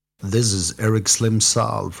This is Eric Slim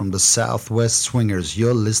Saul from the Southwest Swingers.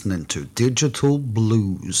 You're listening to Digital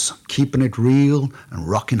Blues, keeping it real and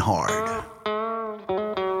rocking hard.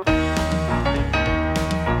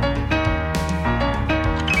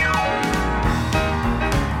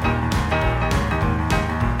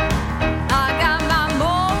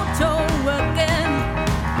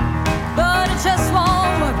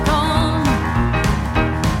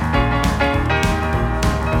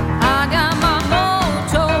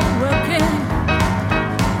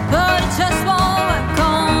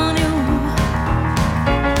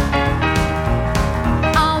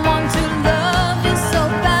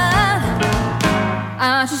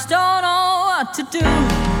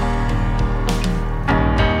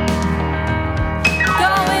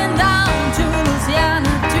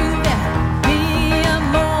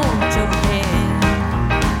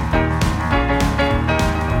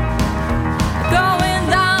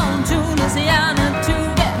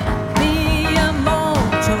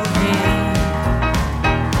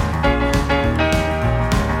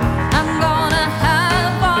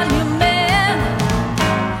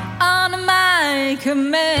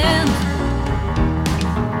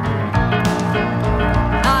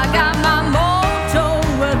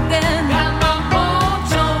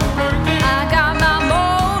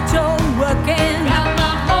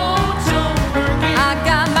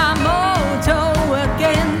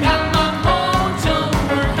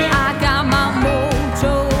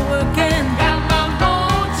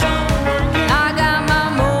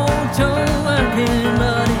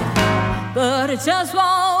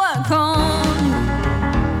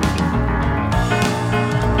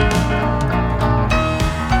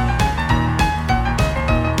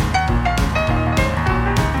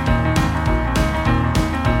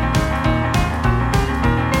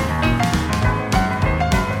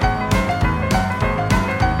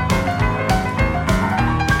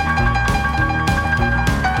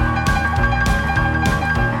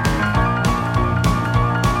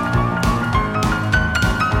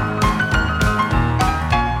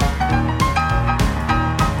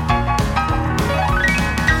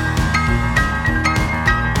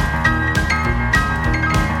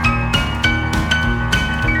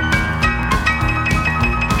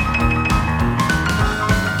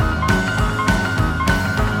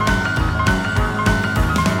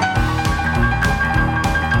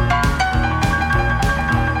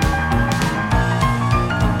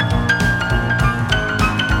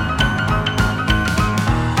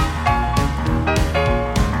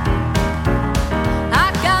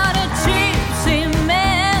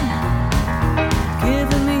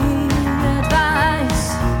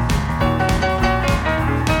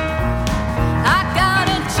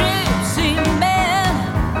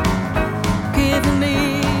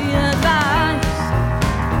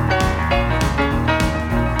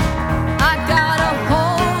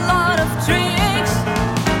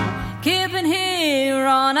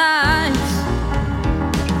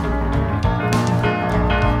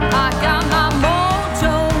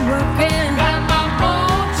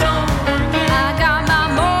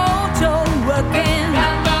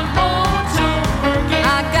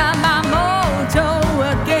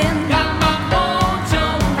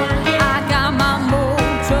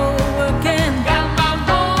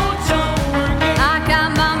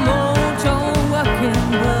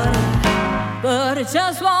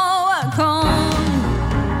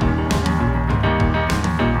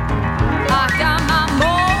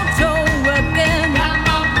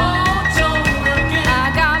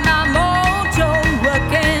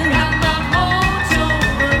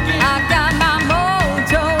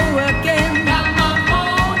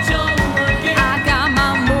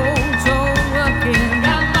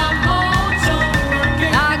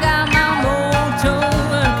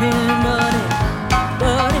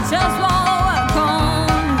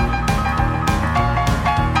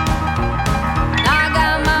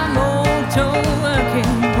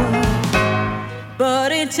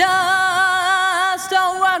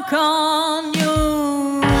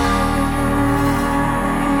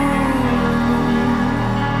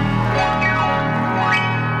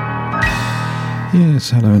 Yes,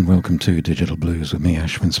 hello and welcome to Digital Blues with me,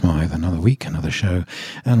 Ashwin Smythe. Another week, another show,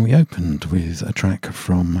 and we opened with a track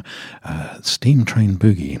from Steam Train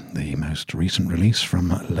Boogie, the most recent release from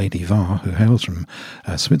Lady Var, who hails from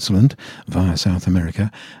Switzerland via South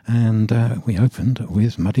America, and we opened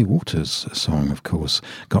with Muddy Waters' song, of course,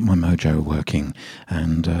 Got My Mojo Working,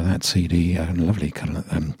 and that CD, a lovely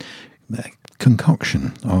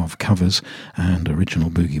concoction of covers and original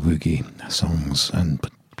boogie-woogie songs and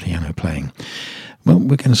piano playing. Well,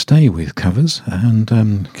 we're going to stay with covers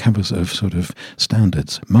and covers of sort of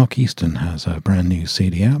standards. Mark Easton has a brand new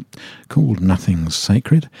CD out called Nothing's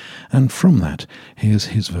Sacred, and from that, here's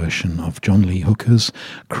his version of John Lee Hooker's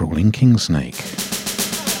Crawling Kingsnake.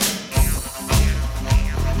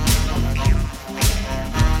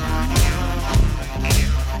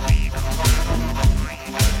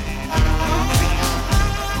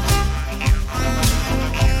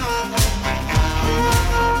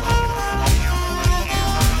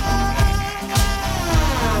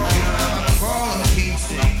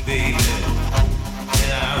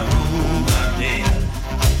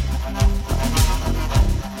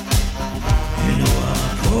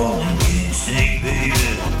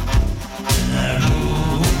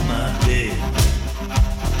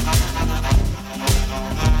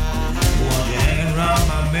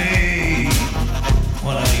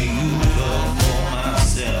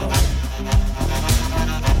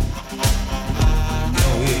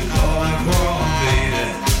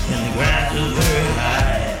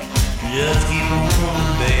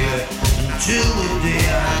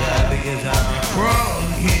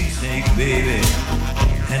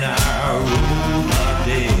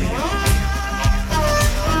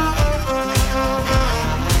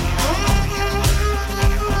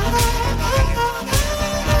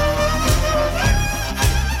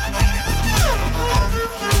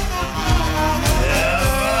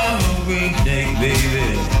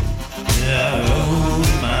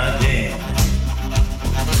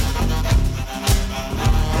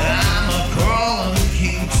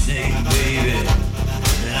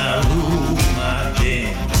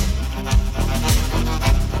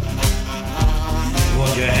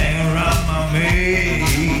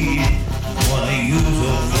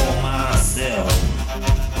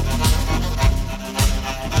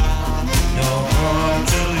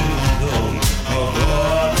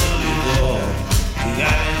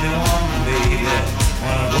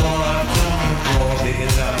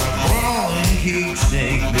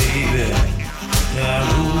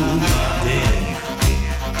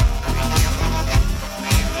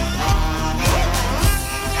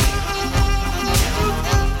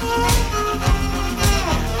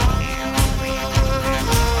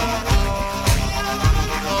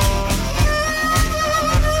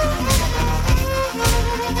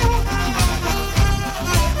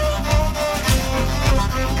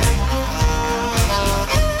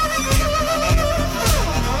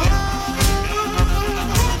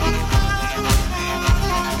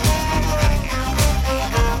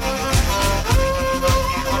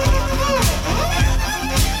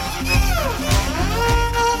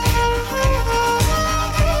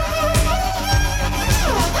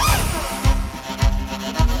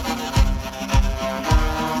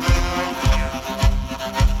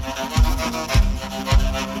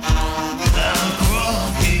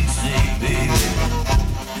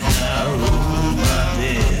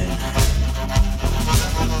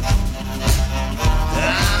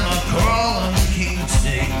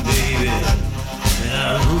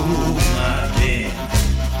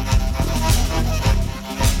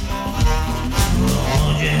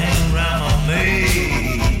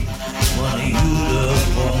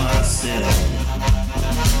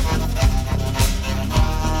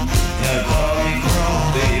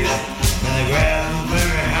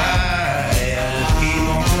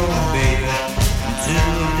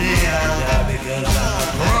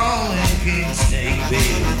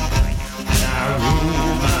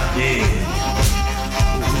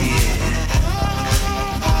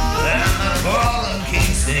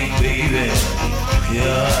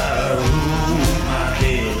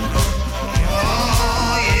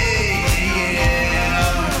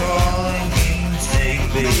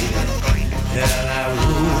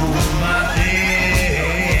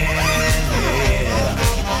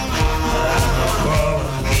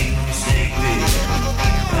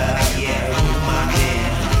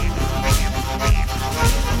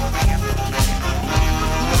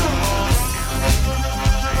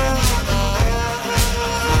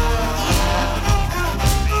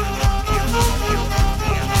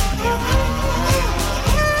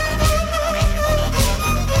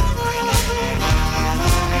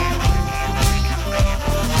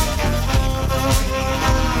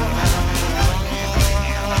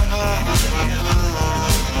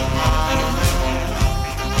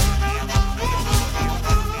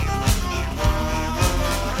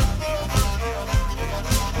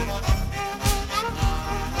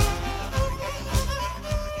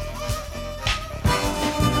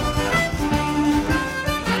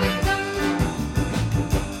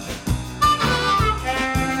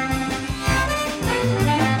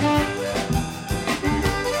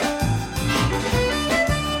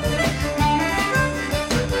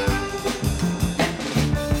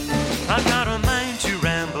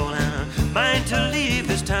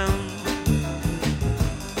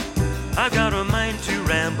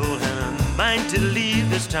 mind to leave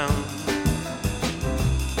this town.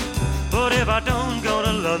 But if I don't go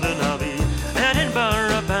to London, I'll be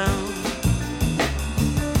Edinburgh bound.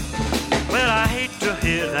 Well, I hate to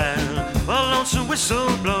hear that lonesome whistle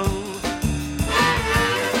blow.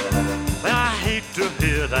 Well, I hate to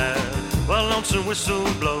hear that lonesome whistle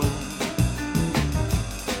blow.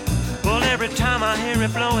 Well, every time I hear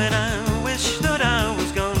it blowing, I wish that I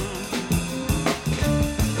was gone.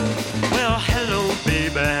 Well, hello,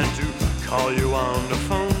 baby, I had to call you on the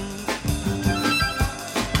phone.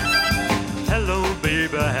 Hello,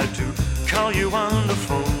 baby, I had to call you on the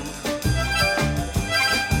phone.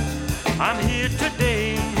 I'm here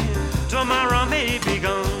today, tomorrow I may be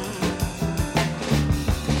gone.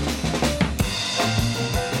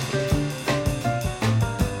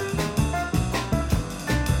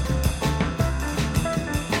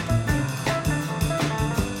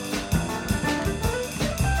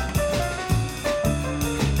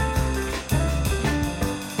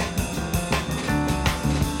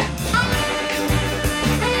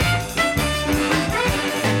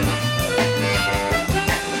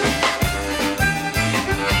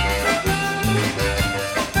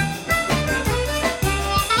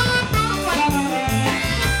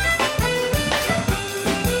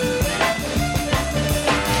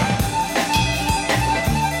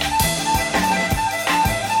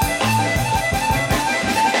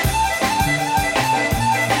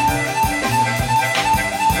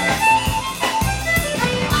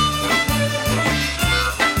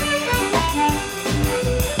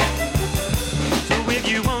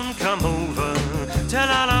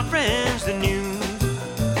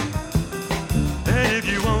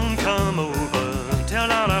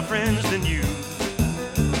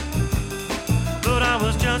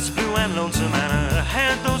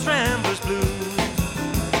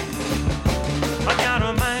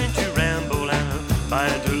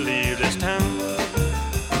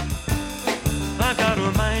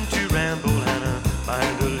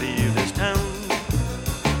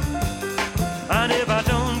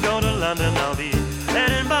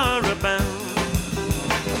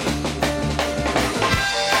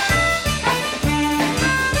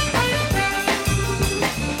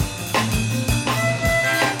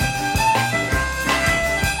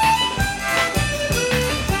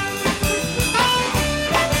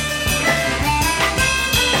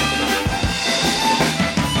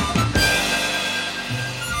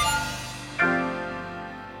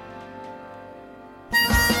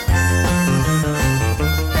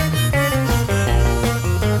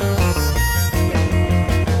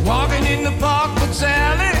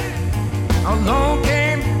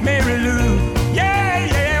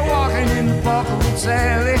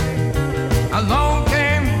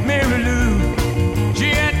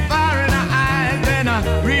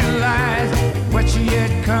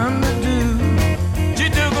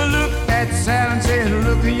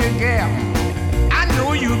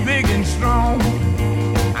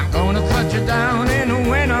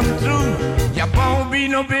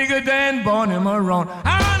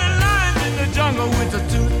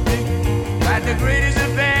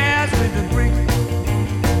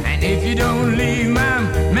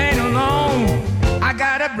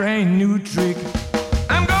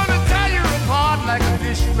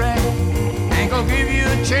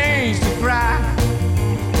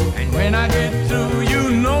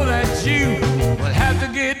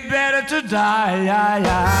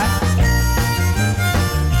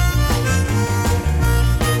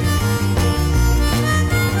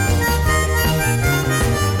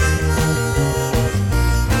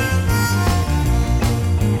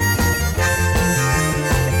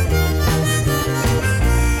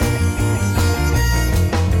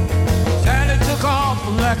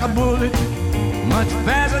 Like a bullet, much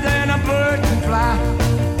faster than a bird can fly.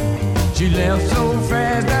 She left so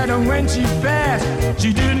fast that when she passed,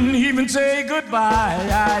 she didn't even say goodbye.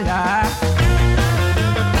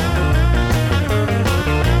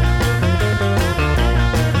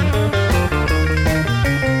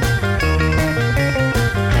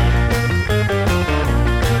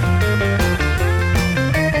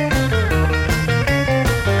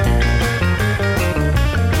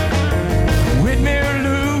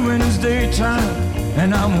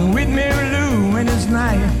 And I'm with Mary Lou when it's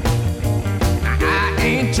night. I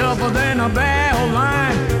ain't tougher than a bell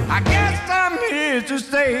line. I guess I'm here to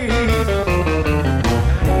stay.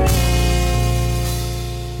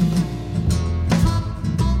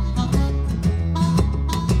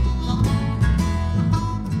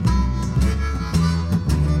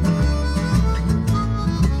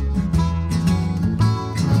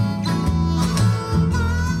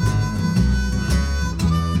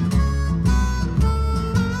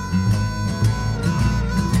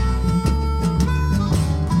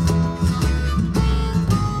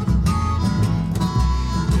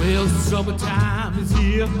 Well, summertime is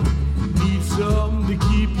here, need something to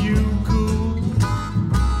keep you cool.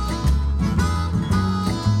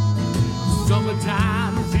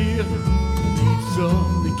 Summertime is here, need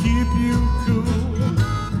something to keep you cool.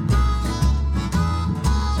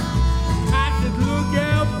 I said, look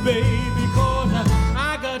out, baby, 'cause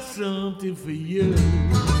I got something for you.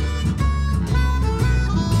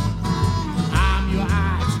 I'm your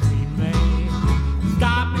ice cream man,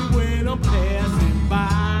 stop me when I'm passing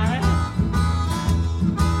by.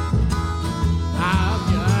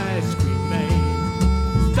 I'm your ice cream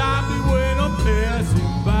man, stop me when I'm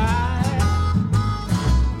passing by.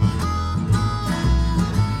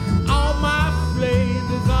 All my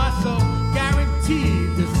flavors are so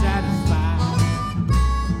guaranteed to satisfy.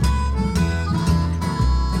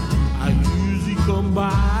 I usually come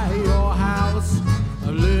by your house, I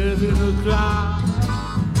live in a cloud.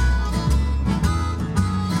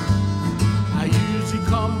 I usually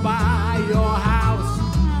come by your house,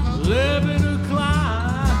 live in a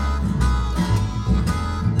cloud.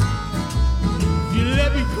 If you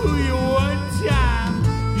let me cool you one time,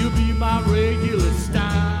 you'll be my regular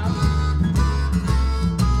style.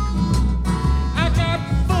 I got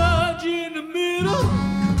fudge in the middle,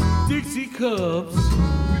 Dixie cups,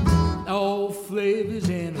 all flavors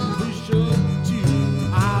and a bishop too.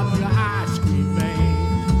 I'm your ice cream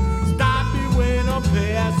man, stop me when I'm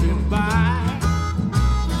passing by.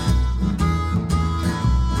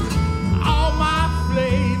 All my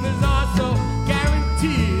flavors are so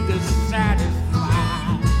guaranteed to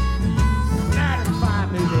satisfy. Satisfy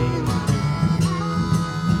me, baby.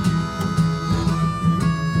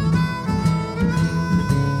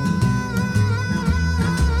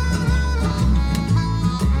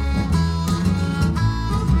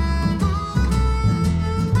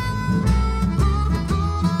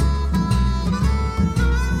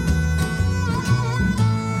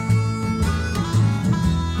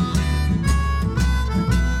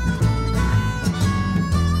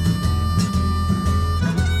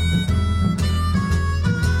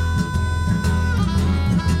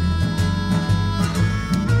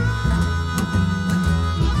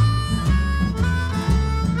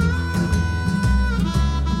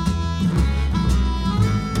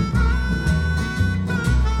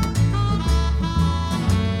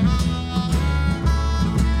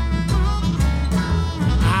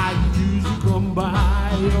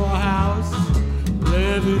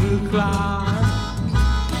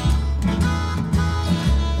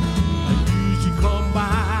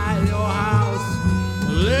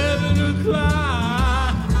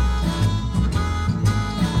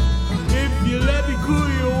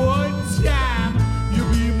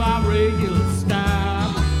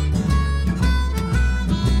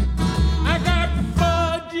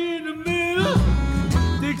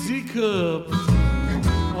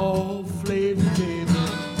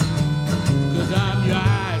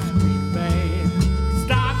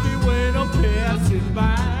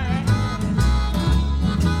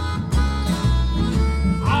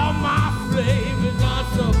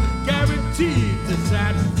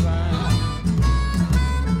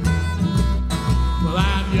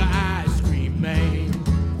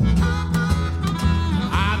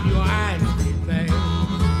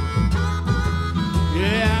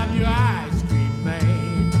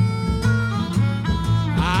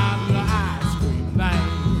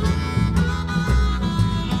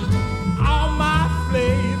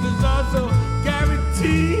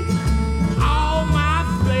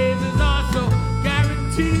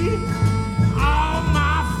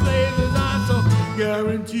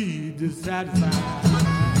 Guaranteed to satisfy.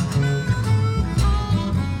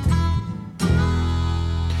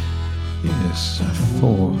 Yes,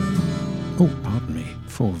 four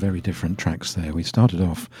very different tracks there. We started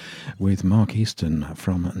off with Mark Easton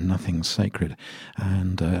from Nothing Sacred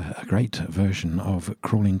and a great version of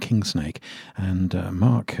Crawling Kingsnake. And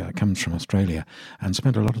Mark comes from Australia and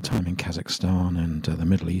spent a lot of time in Kazakhstan and the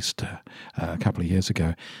Middle East a couple of years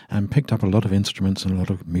ago and picked up a lot of instruments and a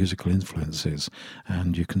lot of musical influences.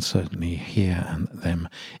 And you can certainly hear them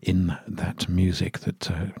in that music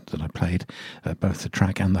that I played, both the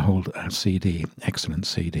track and the whole CD. Excellent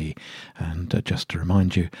CD. And just to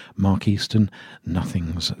remind you, Mark Easton,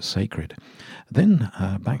 Nothing's Sacred. Then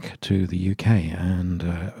back to the UK and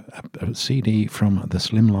a CD from the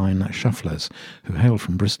Slimline Shufflers, who hail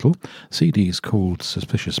from Bristol. CD is called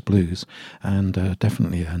Suspicious Blues, and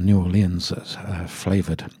definitely a New Orleans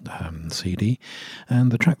flavoured CD.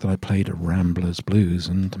 And the track that I played, Ramblers Blues,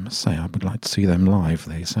 and I must say I would like to see them live.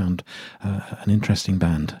 They sound an interesting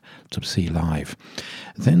band to see live.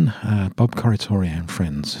 Then Bob Corritore and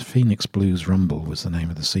Friends, Phoenix Blues Rumble was the name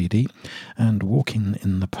of the CD, and Walking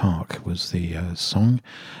in the Park was the song,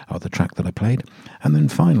 or the track that I played. And then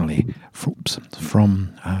finally,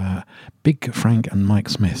 from Big Frank and Mike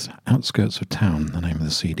Smith, Outskirts of Town, the name of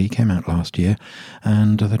the CD, came out last year,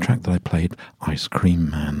 and the track that I played, Ice Cream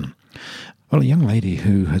Man. Well, a young lady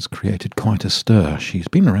who has created quite a stir. She's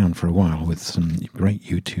been around for a while with some great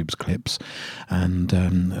YouTube clips, and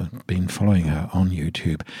been following her on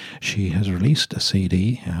YouTube. She has released a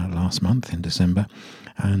CD last month in December,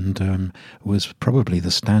 and was probably the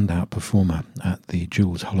standout performer at the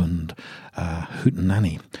Jools Holland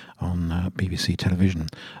Hootenanny on BBC television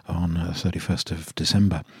on 31st of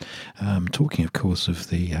December. Talking, of course, of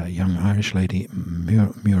the young Irish lady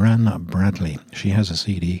Muireann Bradley. She has a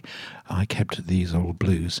CD, I Kept These Old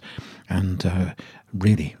Blues, and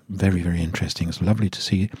really very, very interesting. It's lovely to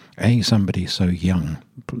see somebody so young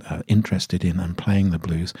interested in and playing the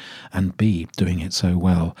blues, and B, doing it so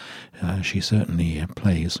well. She certainly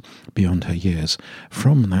plays beyond her years.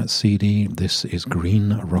 From that CD, this is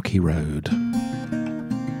Green Rocky Road.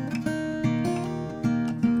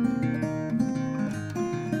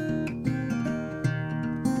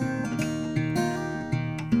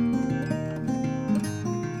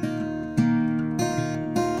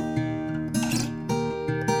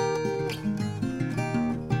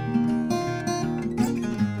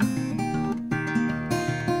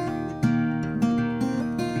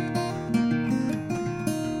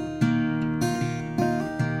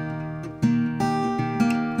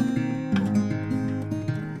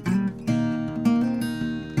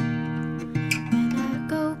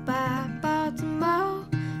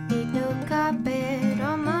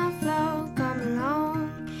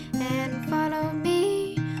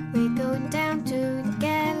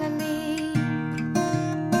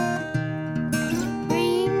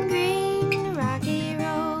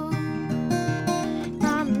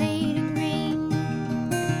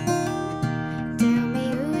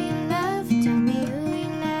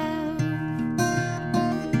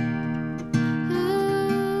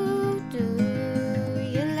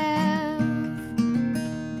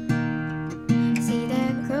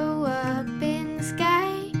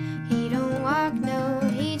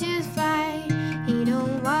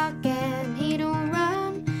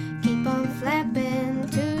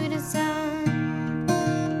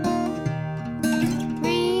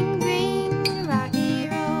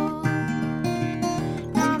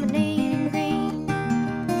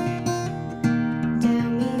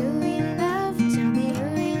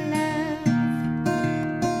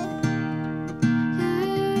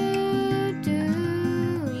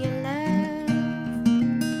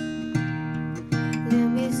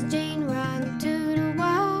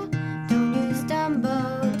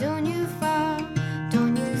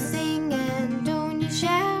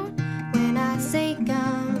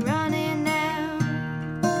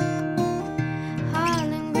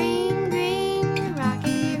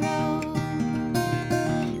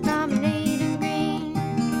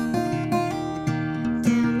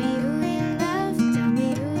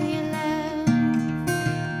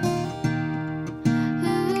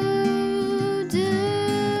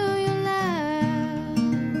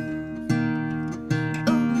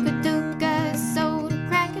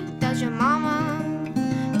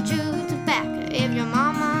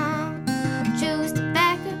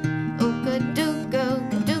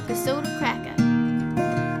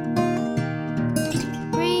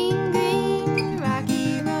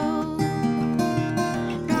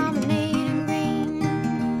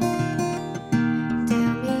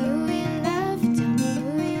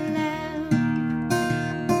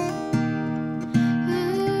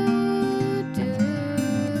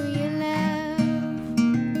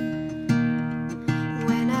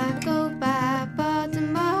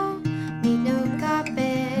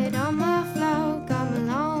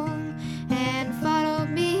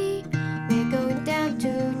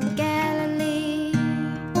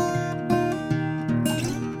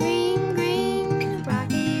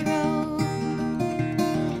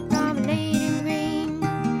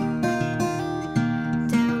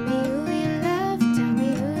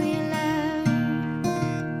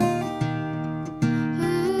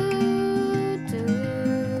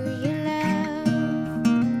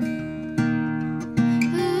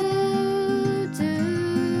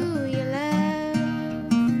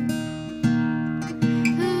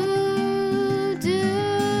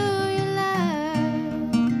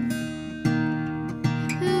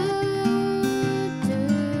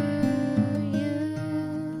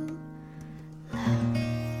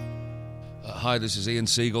 Hi, this is Ian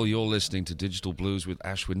Siegel. You're listening to Digital Blues with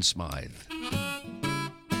Ashwin Smythe.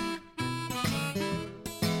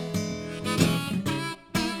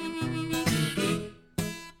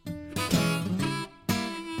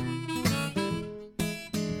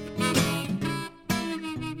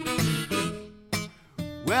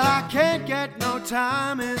 Well, I can't get no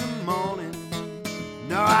time in the morning.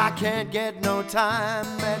 No, I can't get no time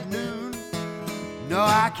at noon. No,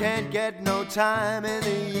 I can't get no time in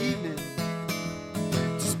the evening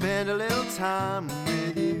to spend a little time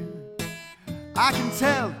with you. I can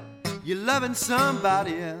tell you're loving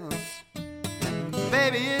somebody else.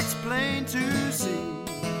 Baby, it's plain to see.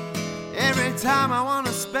 Every time I want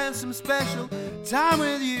to spend some special time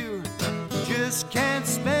with you, you just can't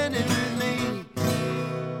spend it with me.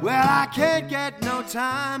 Well, I can't get no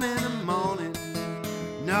time in the morning.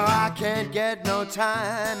 No, I can't get no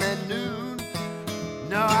time at noon.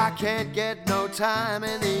 No, I can't get no time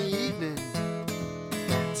in the evening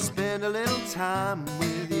to spend a little time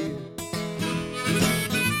with you.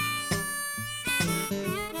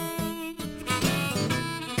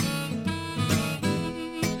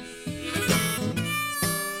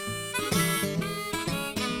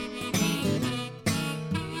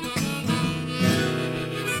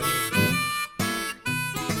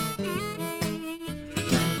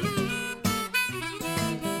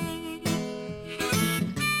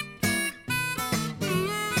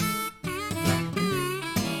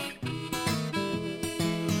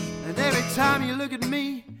 Time you look at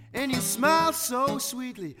me and you smile so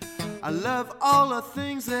sweetly, I love all the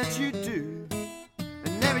things that you do.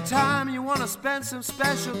 And every time you want to spend some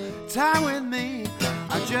special time with me,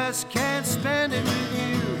 I just can't spend it with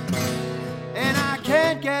you. And I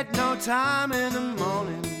can't get no time in the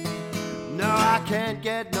morning. No, I can't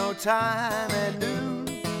get no time at noon.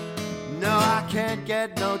 No, I can't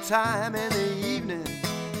get no time in the evening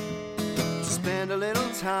to spend a little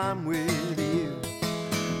time with you.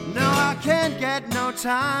 No, I can't get no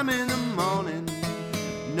time in the morning.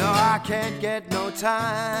 No, I can't get no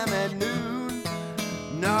time at noon.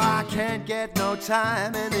 No, I can't get no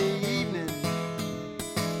time in the evening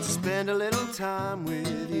to spend a little time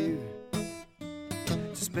with you.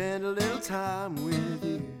 To spend a little time with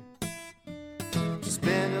you. To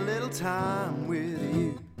spend a little time with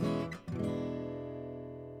you.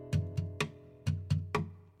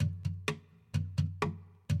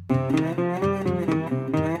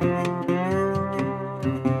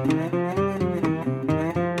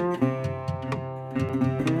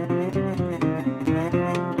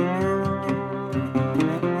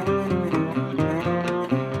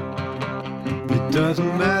 It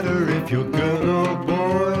doesn't matter if you're girl or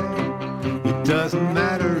boy. It doesn't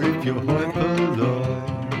matter if you're hoi polloi.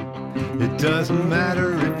 It doesn't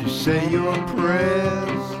matter if you say your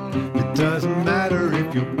prayers. It doesn't matter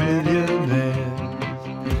if you're billionaires.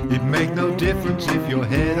 It make no difference if you're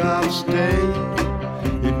head of state.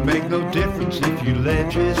 It make no difference if you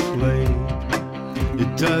legislate.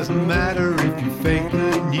 It doesn't matter if you fake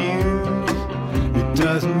the news. It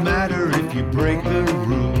doesn't matter if you break the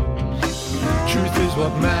rules. Truth is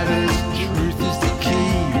what matters, truth is the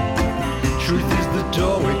key. Truth is the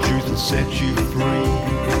doorway, truth will set you free.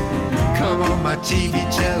 Come on my TV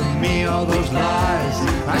telling me all those lies.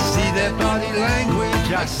 I see their body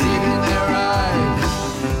language, I see it in their eyes.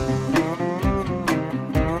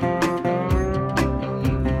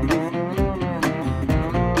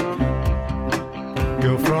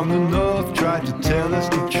 Girl from the north tried to tell us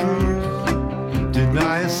the truth.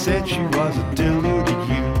 Denier said she was a deluded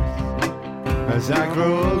youth. As I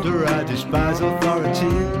grow older, I despise authority.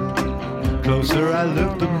 Closer I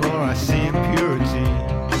look, the more I see impurity.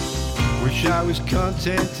 Wish I was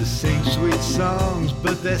content to sing sweet songs,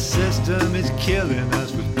 but their system is killing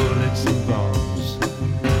us with bullets and bombs.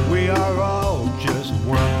 We are all just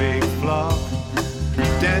one big flock,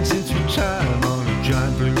 dancing through time on a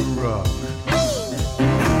giant blue rock.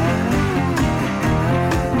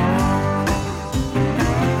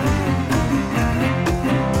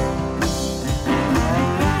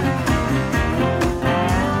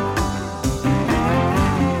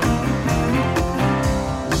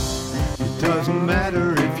 It doesn't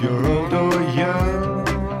matter if you're old or young.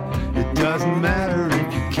 It doesn't matter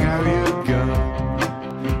if you carry a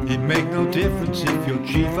gun. It make no difference if you're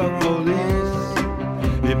chief of police.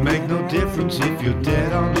 It make no difference if you're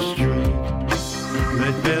dead on the street.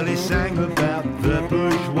 Lead Belly sang about the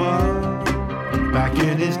bourgeois. Back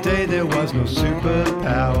in his day there was no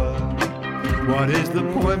superpower. What is the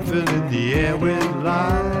point filling the air with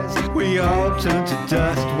lies? We all turn to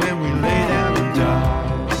dust when we lay down and die.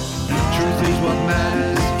 Truth is what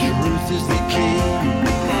matters, truth is the key.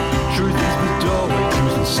 Truth is the doorway,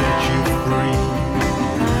 truth will set you free.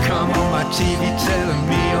 Come on my TV telling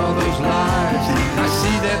me all those lies. I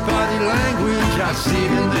see their body language, I see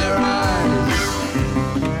it in their eyes.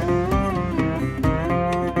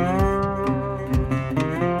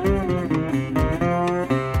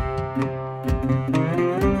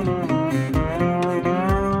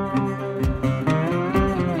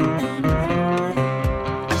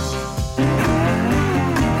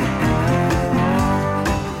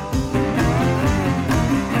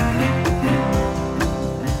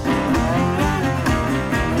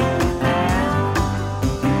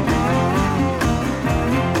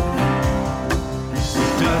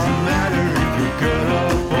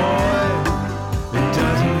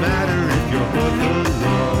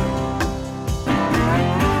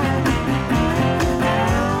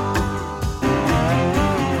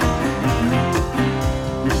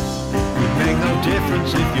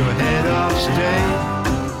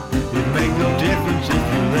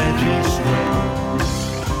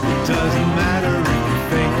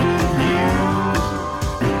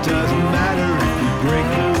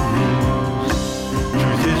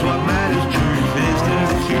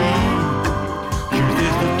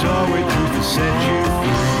 to set you free.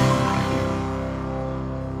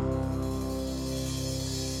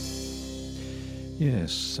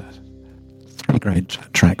 Yes, three great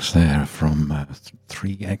tracks there from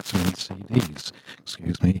three excellent CDs.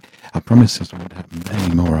 Excuse me. I promise this won't happen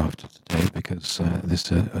many more after today because this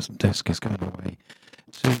desk is going away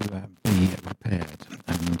to be repaired,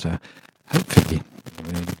 and hopefully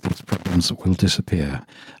these problems will disappear,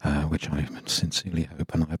 which I sincerely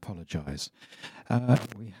hope, and I apologise.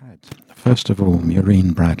 We had, first of all,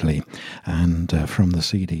 Maureen Bradley, and from the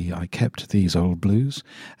CD I Kept These Old Blues,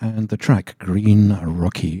 and the track Green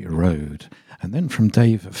Rocky Road. And then from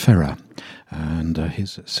Dave Ferrer, and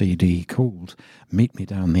his CD called Meet Me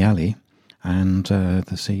Down the Alley, and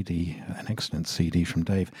the CD, an excellent CD from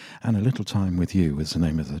Dave, and A Little Time With You is the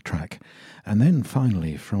name of the track. And then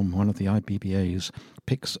finally, from one of the IBBA's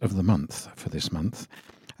picks of the month for this month,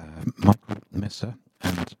 Michael Messer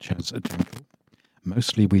and Chaz Gentle,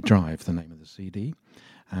 Mostly We Drive, the name of the CD,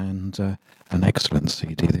 and an excellent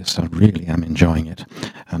CD. This, I really am enjoying it,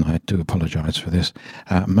 and I do apologise for this.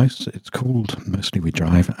 It's called Mostly We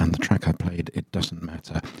Drive, and the track I played, It Doesn't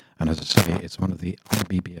Matter. And as I say, it's one of the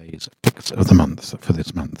IBBA's picks of the month for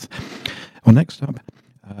this month. Well, next up,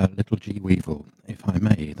 Little G Weevil, If I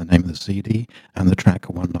May, the name of the CD, and the track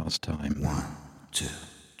One Last Time. 1, 2,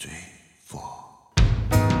 3, 4.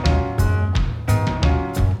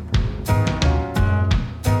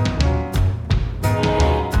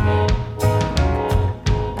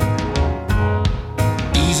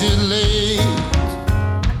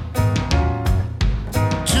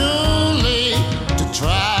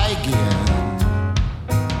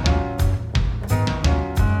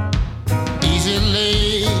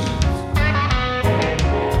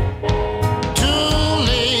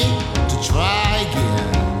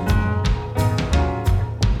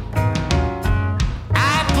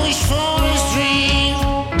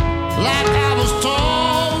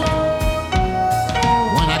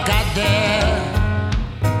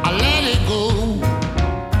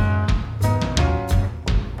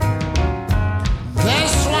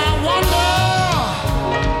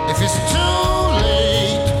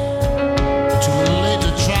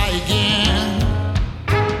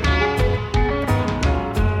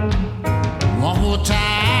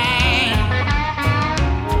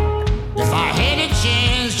 If I had a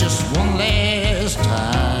chance just one last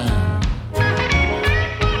time,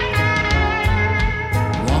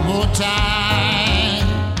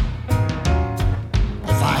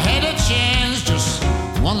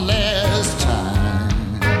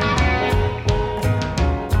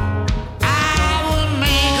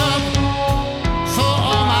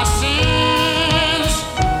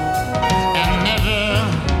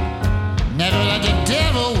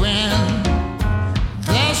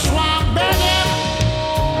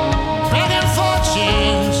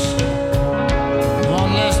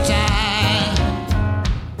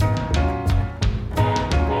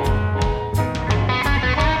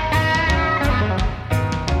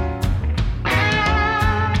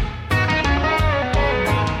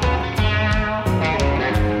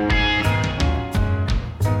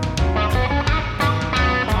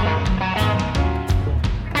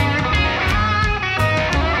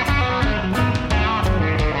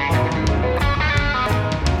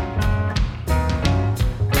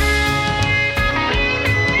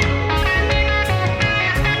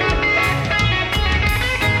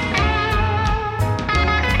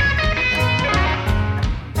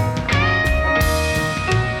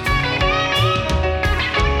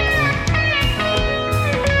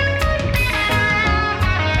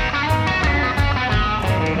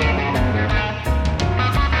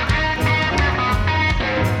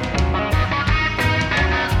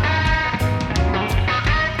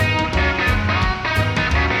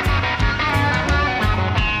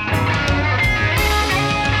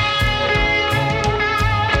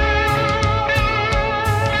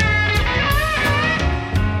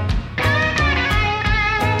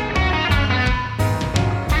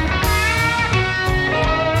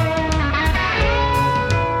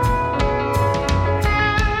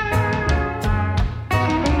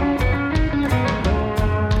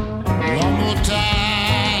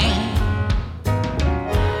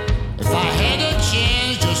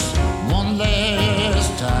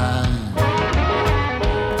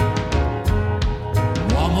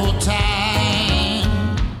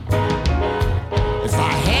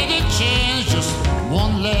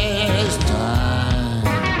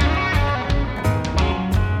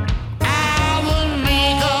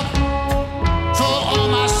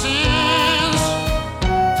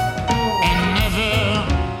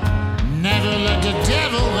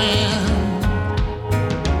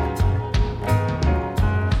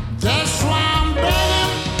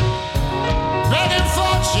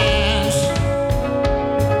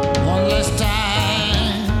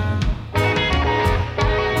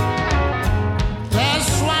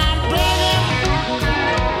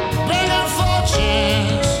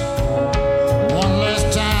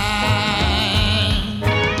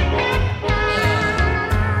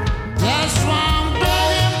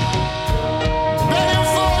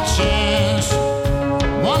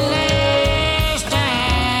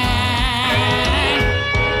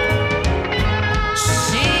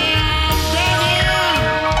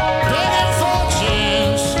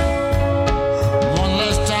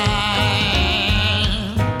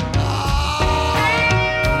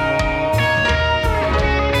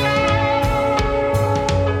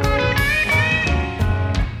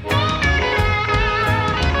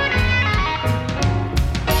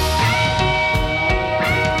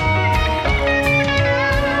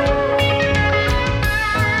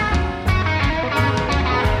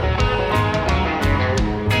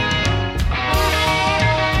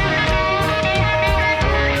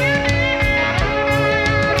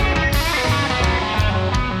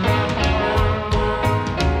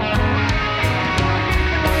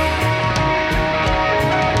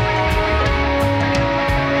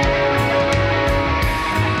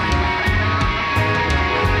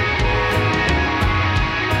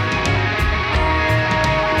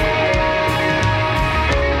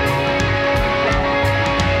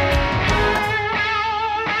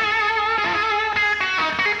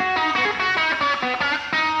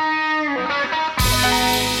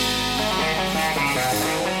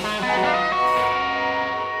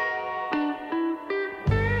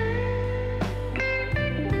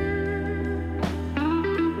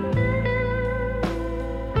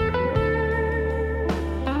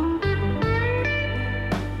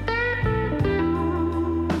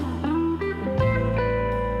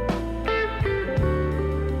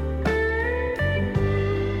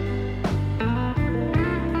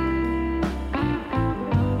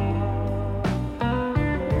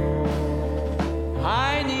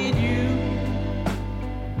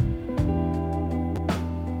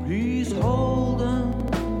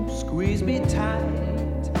 squeeze me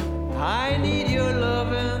tight. I need your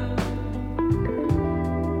loving,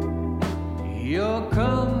 your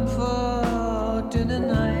comfort in the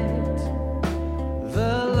night,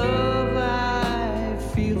 the love I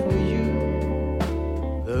feel for you,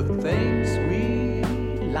 the things we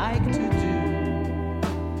like to do.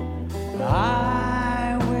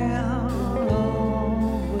 I will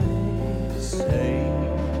always say,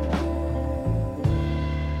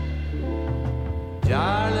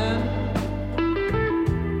 darling,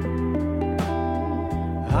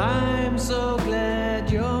 I'm so glad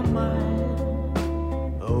you're mine.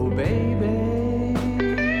 Oh, baby,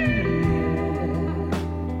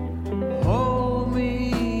 hold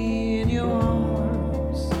me in your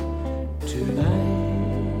arms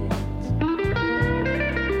tonight.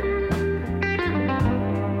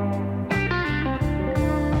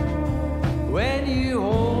 When you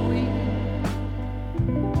hold me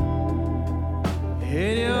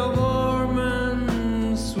in your warm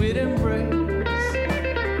and sweet embrace,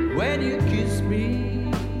 when you kiss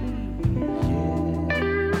me,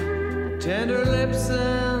 tender lips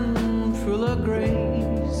and full of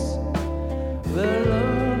grace, the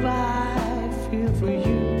love I feel for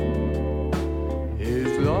you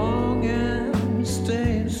is long and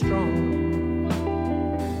staying strong.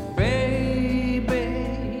 Baby,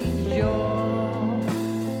 you're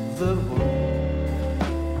the one.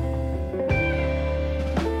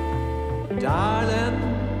 Darling,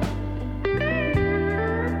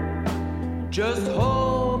 just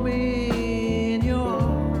hold me in your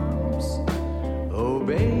arms. Oh,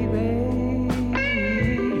 baby,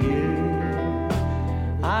 yeah.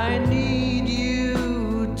 I need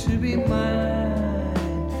you to be mine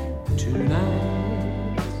tonight.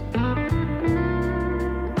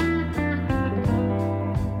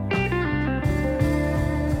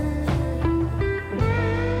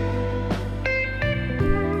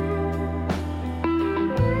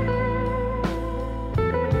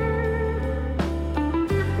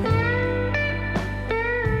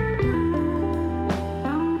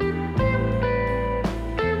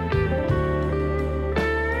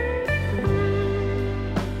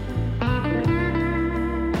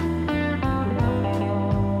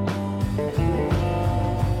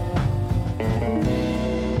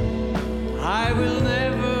 I will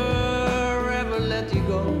never ever let you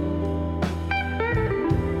go.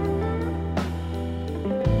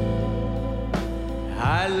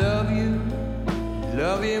 I love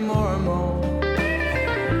you more and more.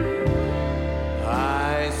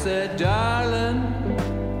 I said, darling,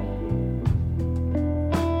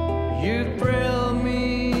 you thrill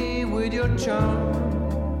me with your charm.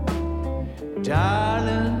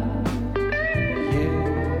 Darling, yeah,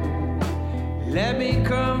 let me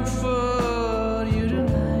comfort you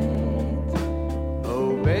tonight.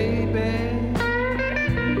 Oh, baby,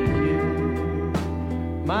 yeah,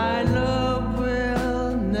 my love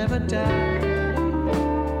will never die.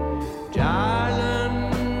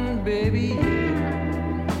 Darling, baby, yeah.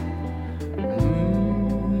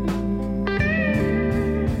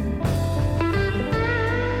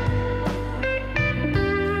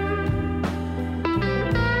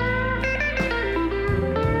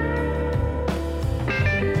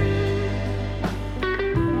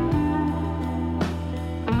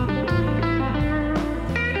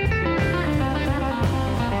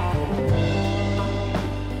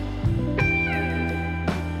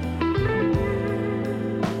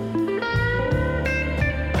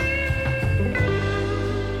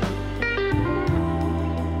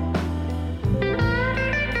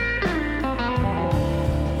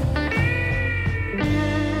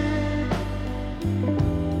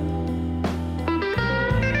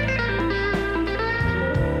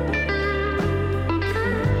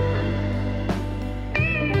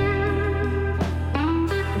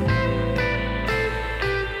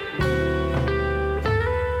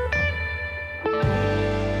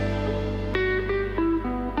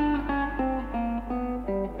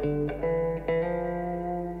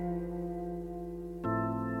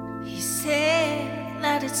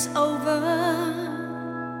 It's over.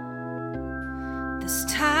 This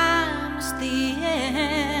time's the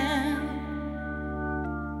end.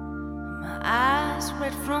 My eyes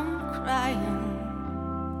red from crying.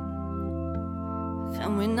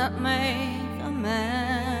 Can we not make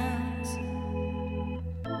amends?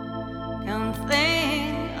 Can't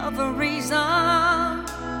think of a reason.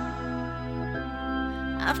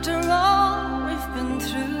 After all we've been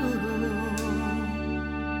through,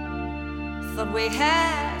 thought we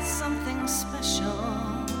had something special,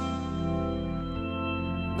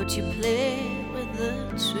 but you played with the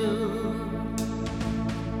truth.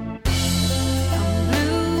 I'm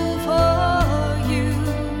blue for you,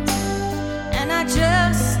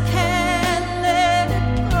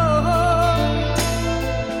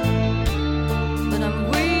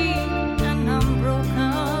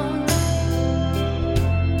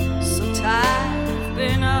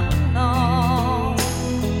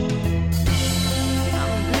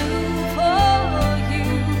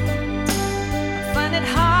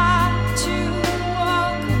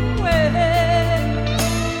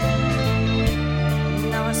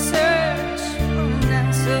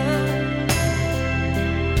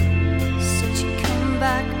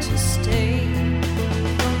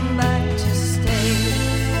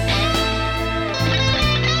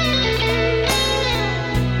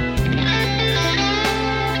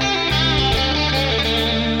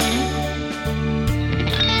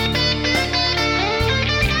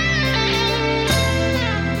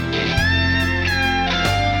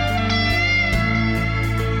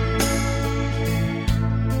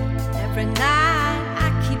 every night I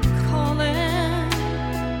keep calling,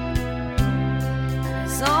 and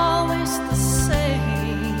it's always the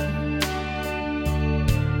same.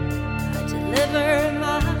 I deliver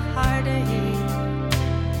my heartache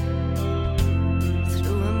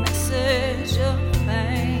through a message of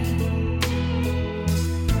pain.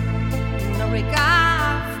 No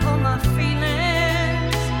regard for my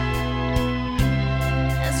feelings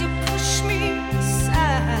as you push me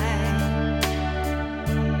aside.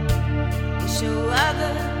 You show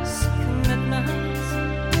others commitments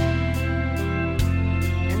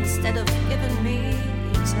instead of giving me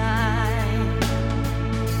time.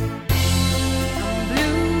 I'm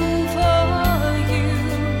blue for you,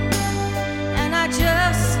 and I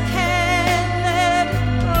just can't let it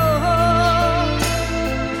go.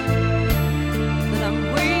 But I'm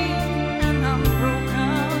weak and I'm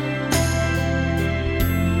broken,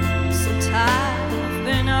 so tired of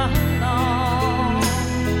being alone.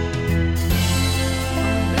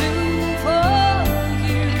 I'm blue for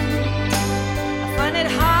you. I find it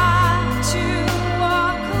hard to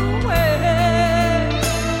walk away.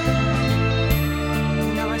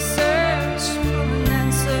 Now I search for an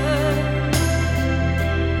answer,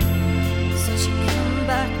 so you come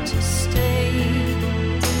back to stay.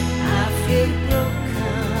 I feel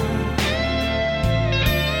broken,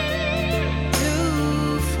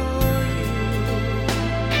 blue for you.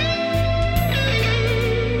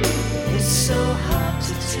 It's so hard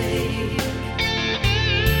to take,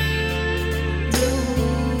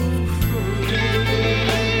 blue for you.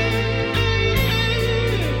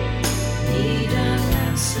 Need an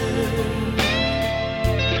answer,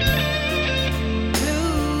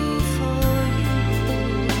 blue for you.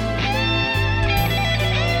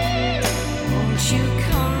 Won't you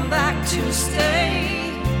come back to stay?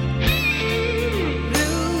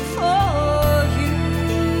 Blue for you.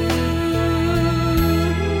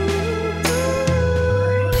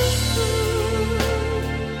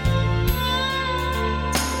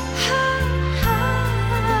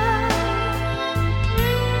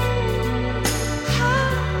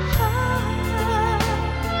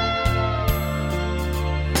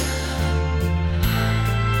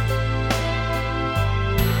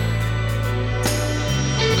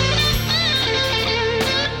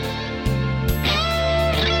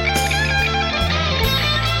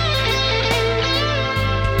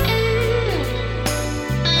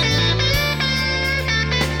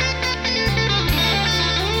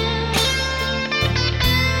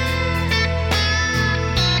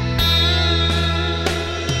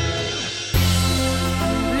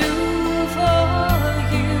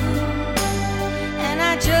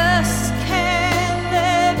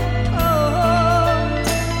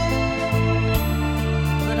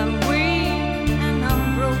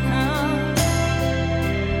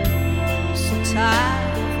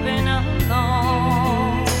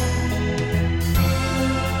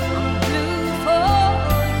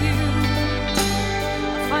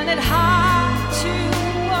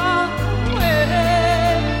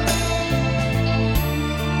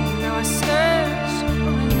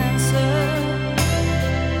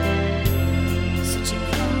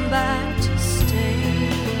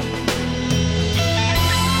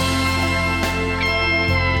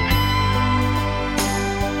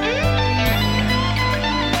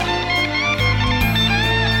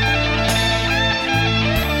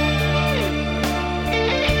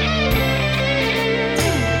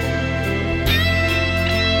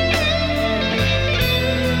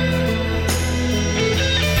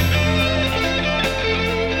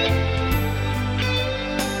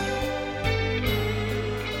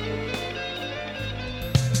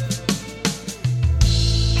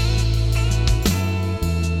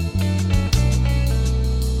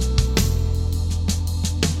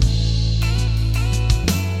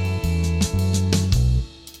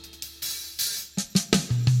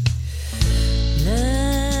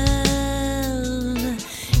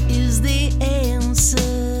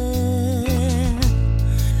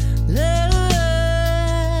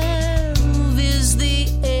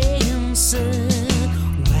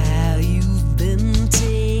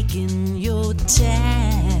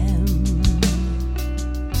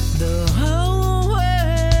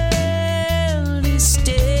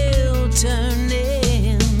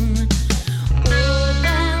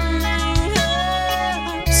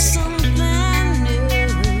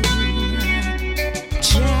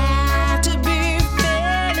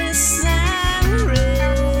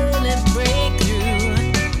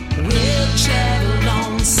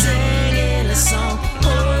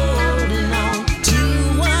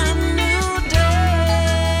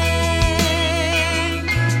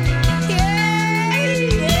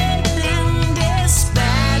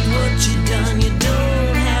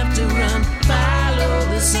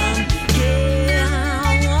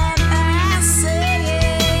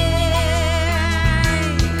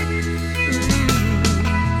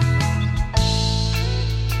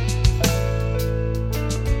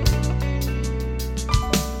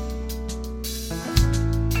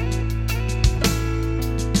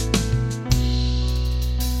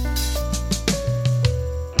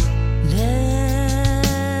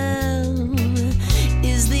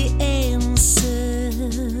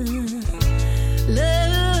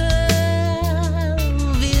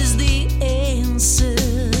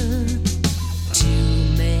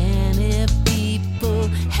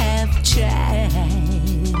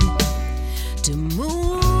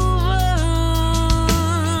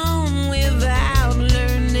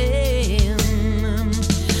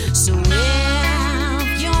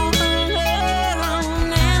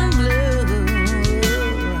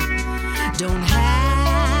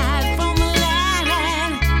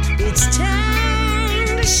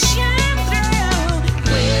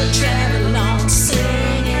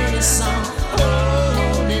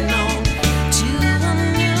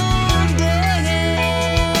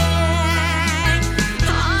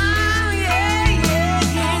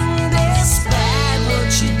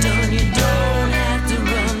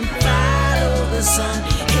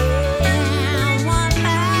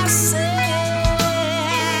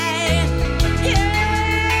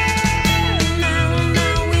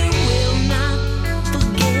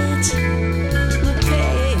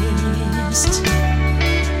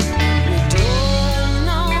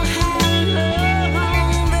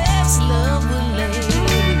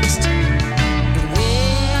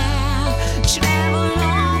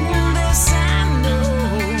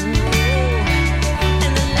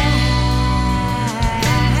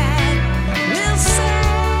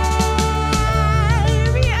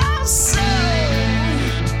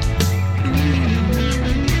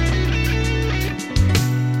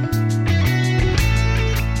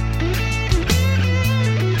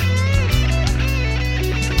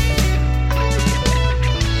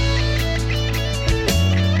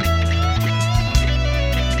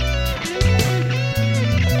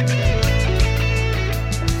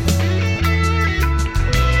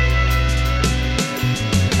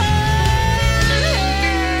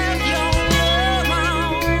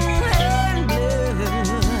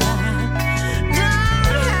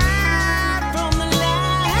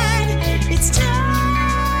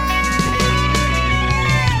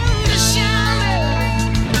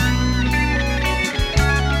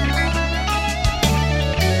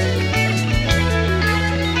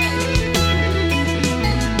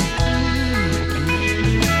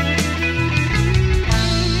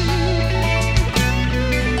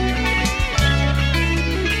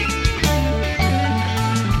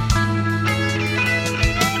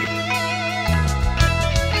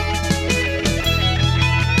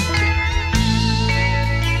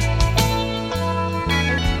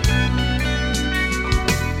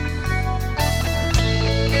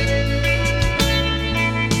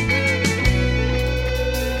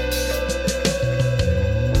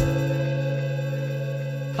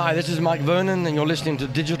 Hi, this is Mike Vernon, and you're listening to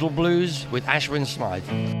Digital Blues with Ashwin Smythe.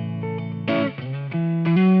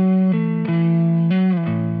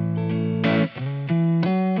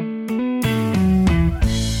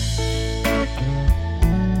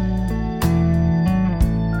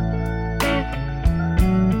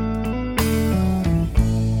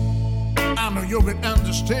 I know you can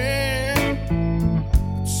understand,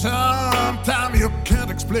 but sometimes you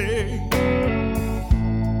can't explain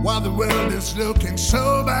why the world is looking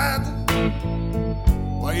so bad,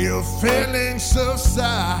 why you're feeling so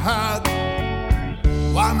sad,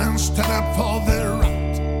 why men stand up for their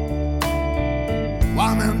right,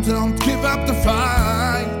 why men don't give up the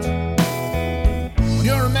fight. When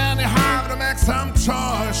you're a man, you have to make some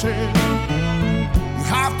choices. You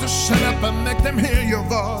have to shut up and make them hear your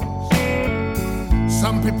voice.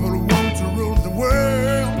 Some people want to rule the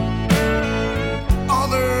world,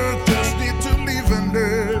 others just need to live and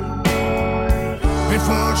learn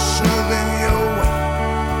before shoving your way.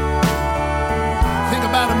 Think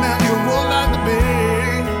about a man you would like to be,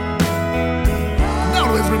 and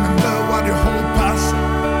always remember what you hold past.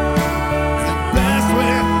 The best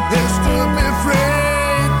way is to be free.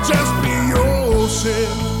 Just be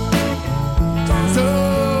yourself.